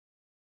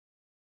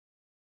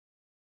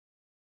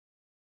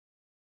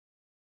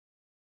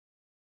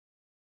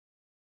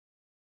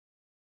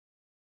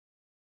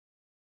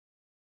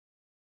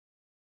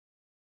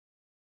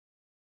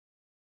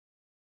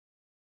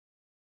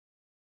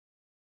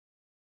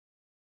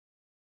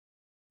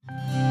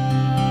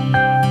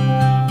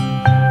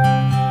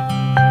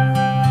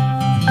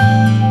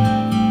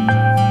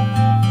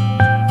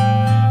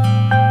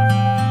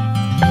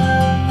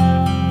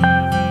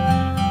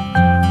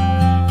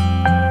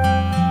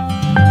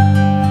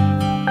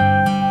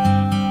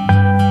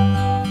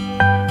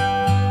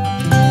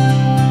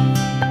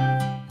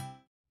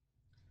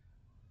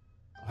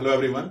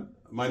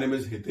My name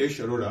is Hitesh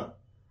Arora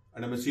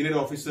and I'm a senior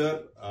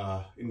officer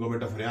in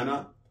Government of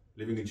Haryana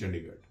living in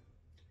Chandigarh.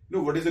 You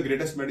know what is the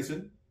greatest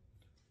medicine?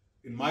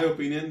 In my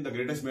opinion, the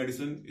greatest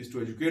medicine is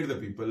to educate the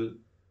people,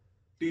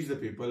 teach the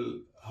people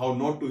how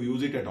not to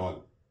use it at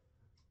all.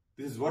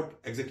 This is what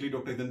exactly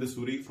Dr. Hitender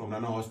Suri from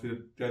Rana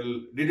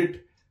Hospital did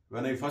it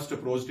when I first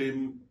approached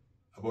him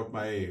about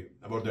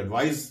the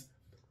advice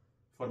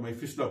for my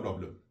fistula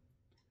problem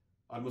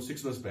almost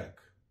 6 months back.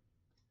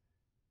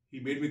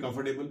 He made me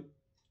comfortable.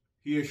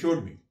 He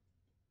assured me.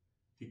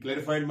 He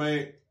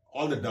clarified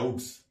all the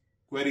doubts,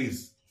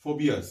 queries,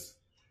 phobias,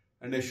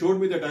 and assured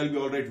me that I'll be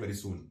all right very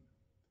soon.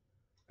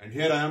 And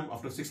here I am,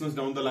 after 6 months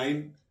down the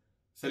line,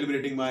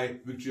 celebrating my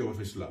victory over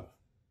fistula.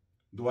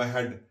 Though I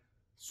had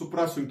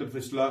suprasphincter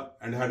fistula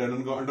and had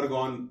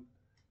undergone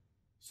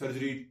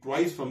surgery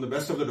twice from the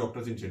best of the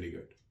doctors in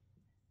Chandigarh.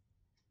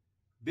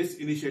 This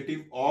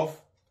initiative of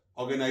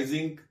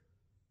organizing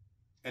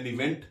an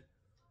event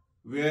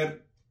where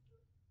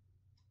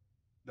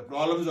the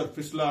problems of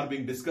fistula are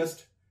being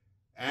discussed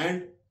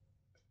and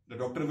the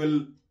doctor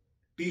will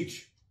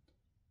teach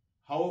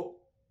how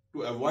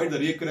to avoid the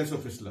recurrence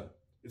of fistula.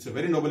 It's a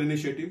very noble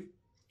initiative,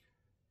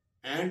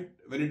 and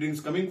when it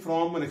is coming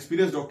from an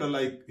experienced doctor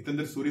like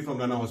Hitender Suri from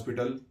Rana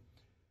Hospital,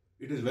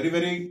 it is very,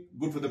 very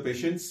good for the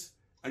patients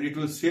and it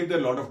will save them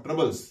a lot of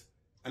troubles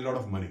and a lot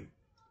of money.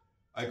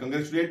 I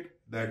congratulate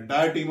the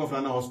entire team of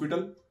Rana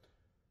Hospital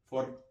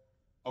for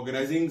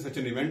organizing such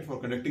an event, for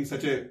conducting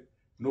such a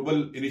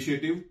noble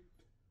initiative.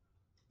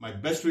 My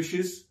best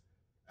wishes,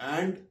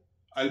 and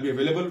I'll be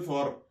available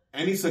for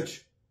any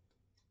such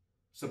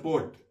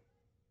support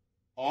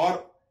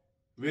or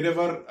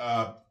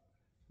wherever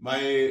my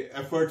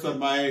efforts or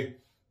my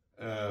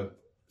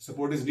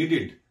support is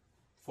needed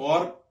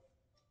for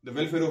the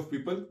welfare of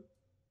people.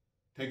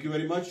 Thank you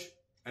very much,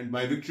 and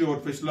my victory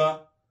over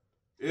fistula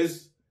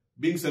is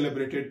being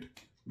celebrated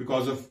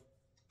because of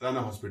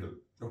Rana Hospital.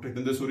 Dr.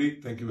 Hitender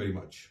Suri, thank you very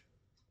much.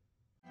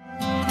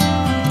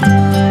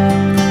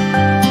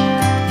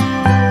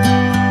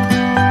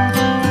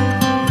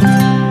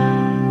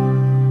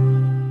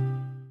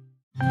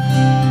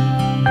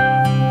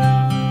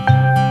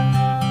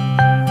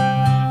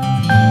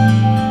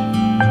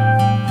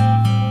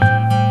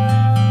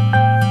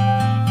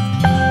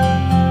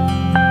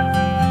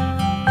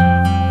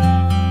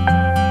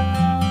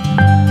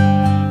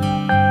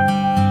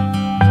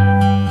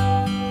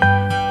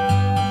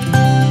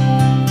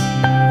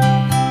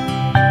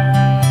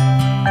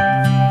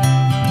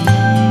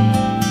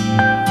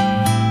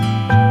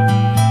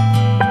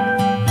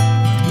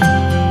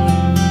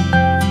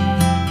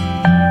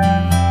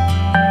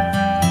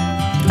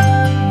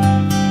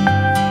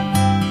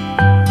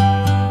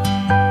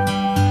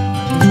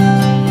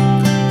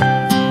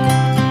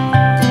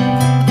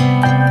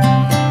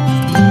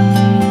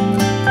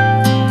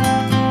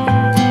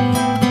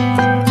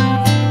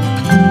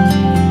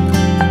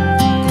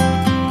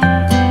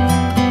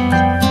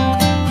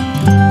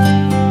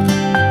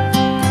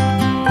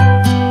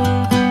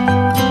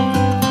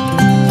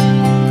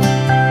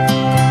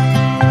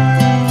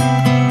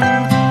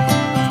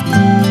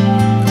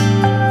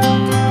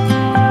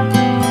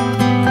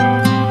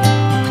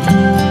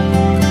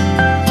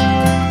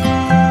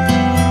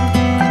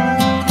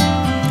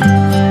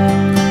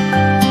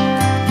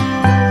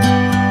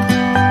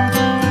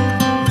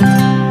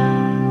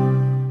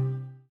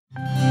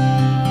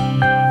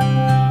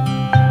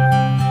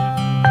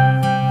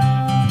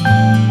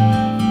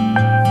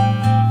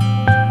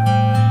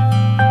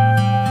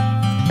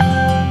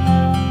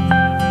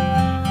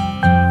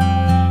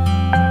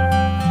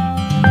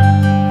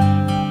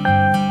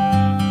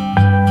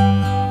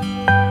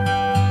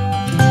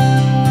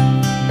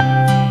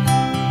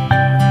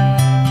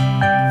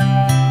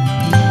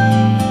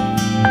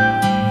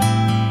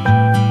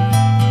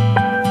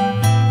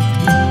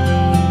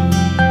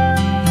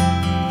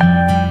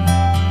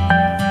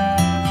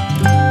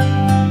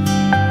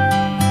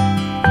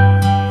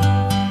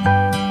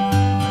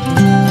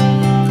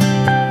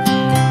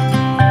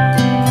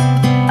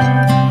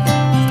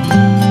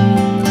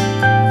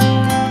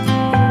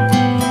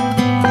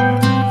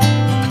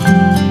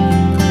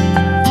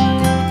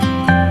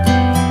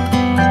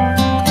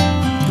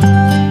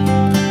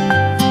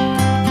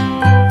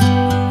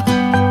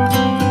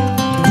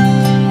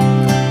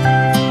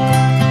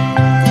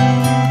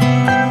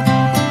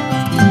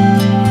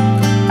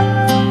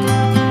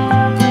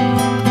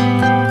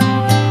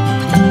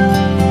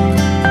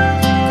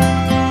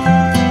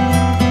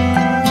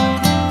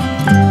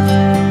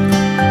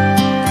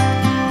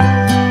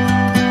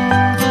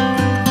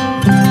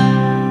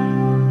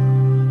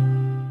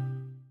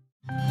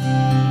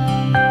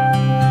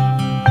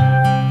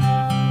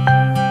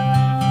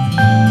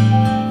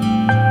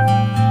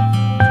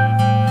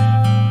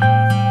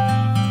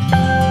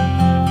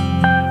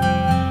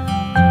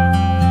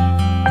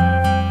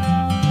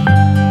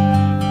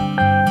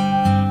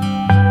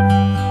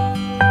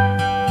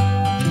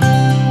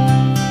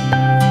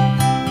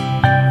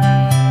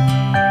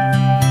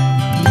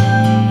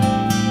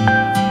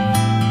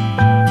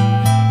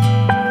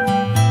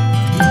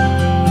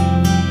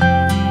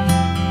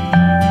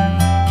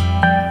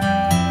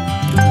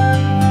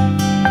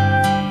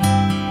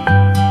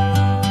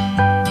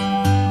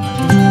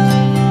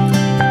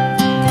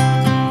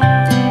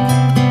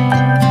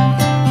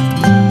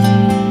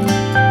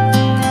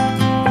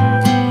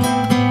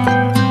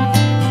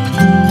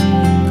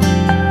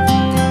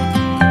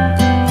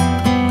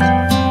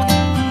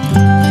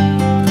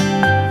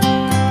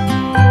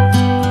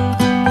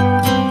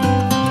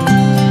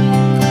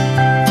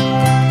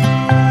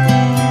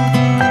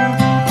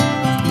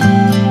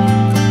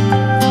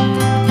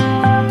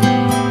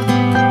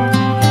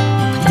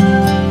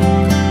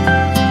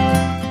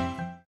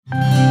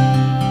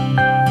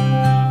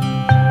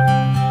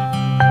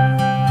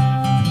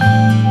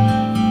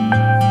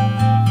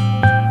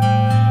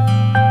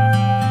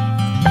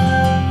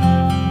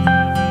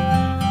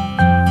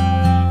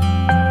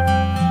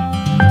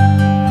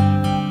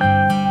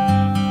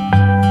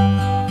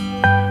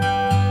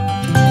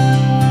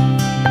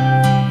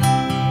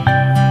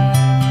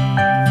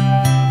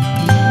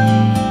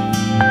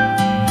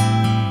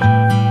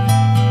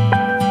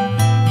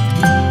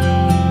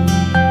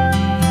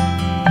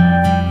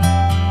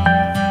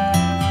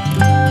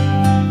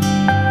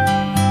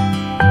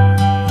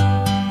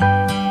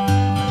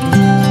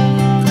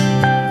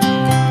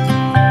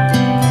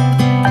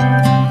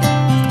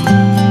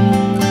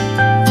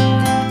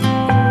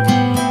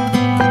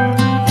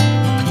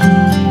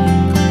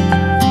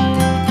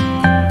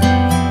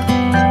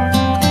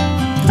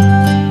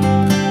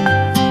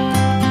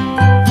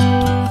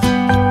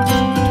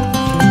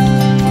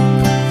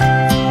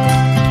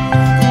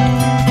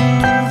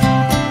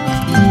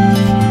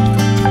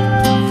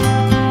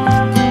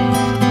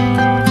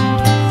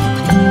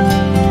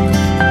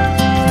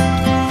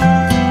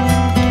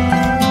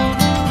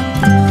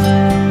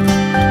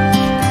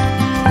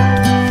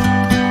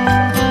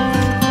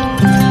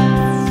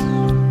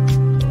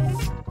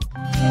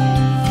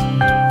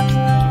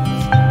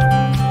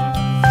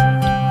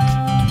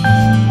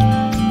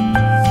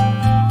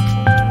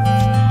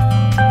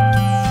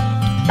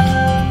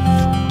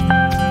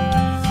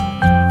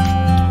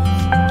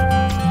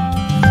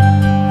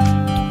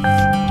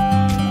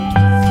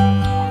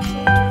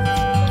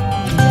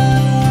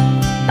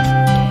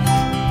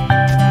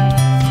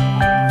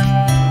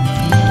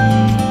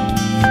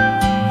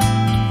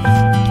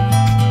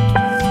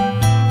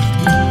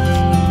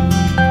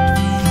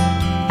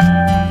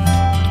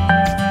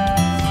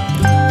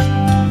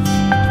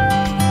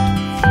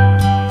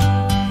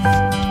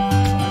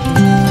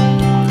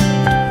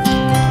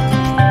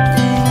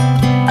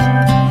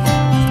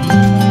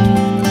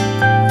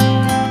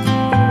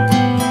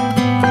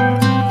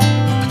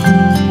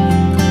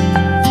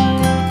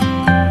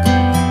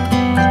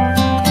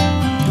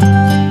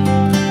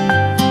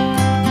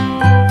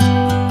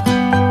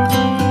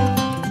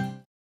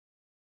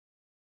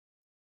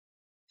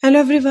 Hello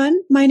everyone,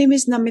 my name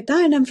is Namita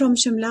and I am from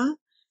Shimla.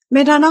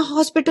 मैं Rana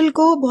hospital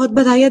को बहुत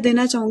बधाइयां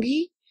देना चाहूंगी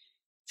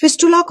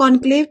fistula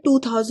conclave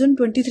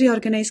 2023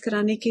 organise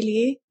कराने के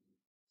लिए।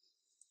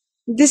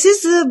 This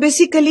is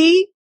basically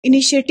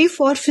initiative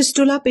for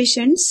fistula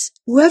patients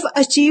who have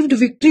achieved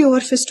victory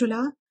over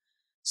fistula.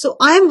 So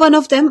I am one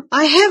of them.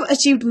 I have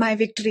achieved my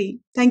victory.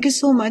 Thank you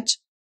so much.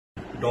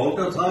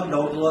 Doctor साहब,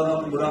 डॉक्टਰਾਂ ਦਾ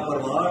ਪੂਰਾ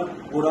ਪਰਿਵਾਰ,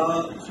 ਪੂਰਾ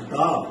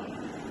staff,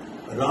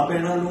 ਰੱਬ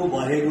ਇਹਨਾਂ ਨੂੰ,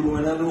 ਵਾਹਿਗੁਰੂ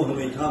ਇਹਨਾਂ ਨੂੰ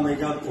ਹਮੇਸ਼ਾ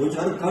ਹਮੇਸ਼ਾ ਖੁਸ਼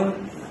ਰੱਖਣ।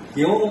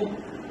 ਕਿਉਂ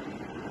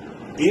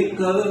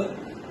ਇੱਕ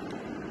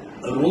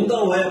ਰੋਂਦਾ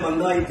ਹੋਇਆ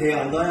ਬੰਦਾ ਇੱਥੇ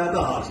ਆਉਂਦਾ ਹੈ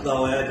ਤਾਂ ਹੱਸਦਾ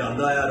ਹੋਇਆ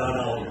ਜਾਂਦਾ ਹੈ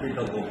ਰਾਣਾ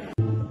हॉस्पिटल को।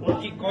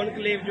 उनकी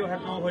कॉन्क्लेव जो है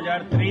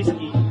 2023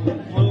 की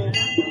वो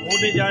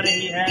होने जा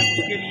रही है,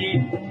 उसके लिए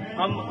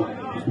हम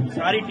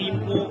सारी टीम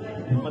को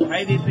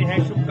बधाई देते हैं,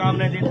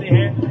 शुभकामनाएं देते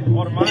हैं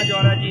और मां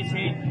ज्वाला जी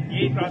से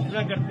यही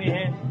प्रार्थना करते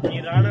हैं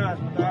कि राणा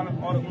अस्पताल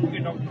और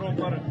उनके डॉक्टरों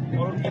पर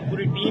और उनकी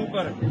पूरी टीम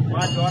पर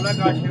मां ज्वाला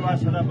का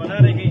आशीर्वाद सदा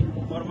बना रहे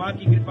और मां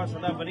की कृपा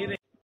सदा बनी रहे।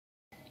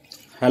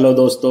 हेलो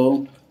दोस्तों,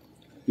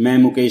 मैं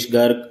मुकेश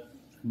गर्ग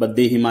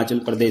बद्दी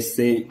हिमाचल प्रदेश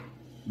से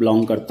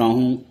बिलोंग करता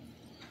हूं।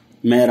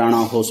 मैं राणा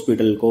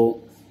हॉस्पिटल को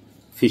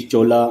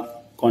फिस्टुला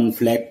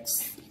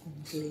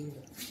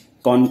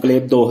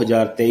कॉन्क्लेव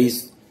 2023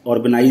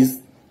 ऑर्गेनाइज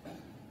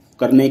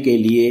करने के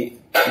लिए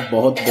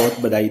बहुत बहुत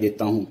बधाई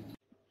देता हूं।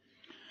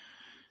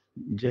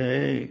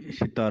 जय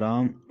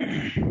सीताराम,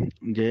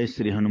 जय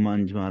श्री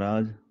हनुमान जी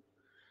महाराज,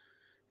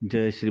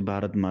 जय श्री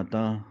भारत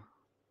माता,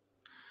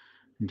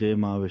 जय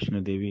माँ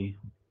वैष्णो देवी।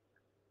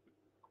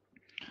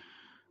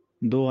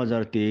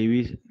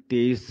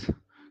 2023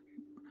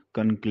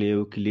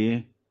 कॉन्क्लेव के लिए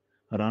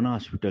राना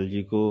हॉस्पिटल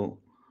जी को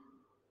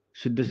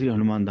सिद्ध श्री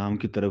हनुमान धाम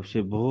की तरफ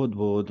से बहुत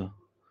बहुत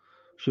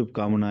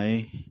शुभकामनाएं।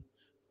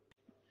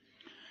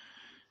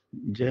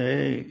 जय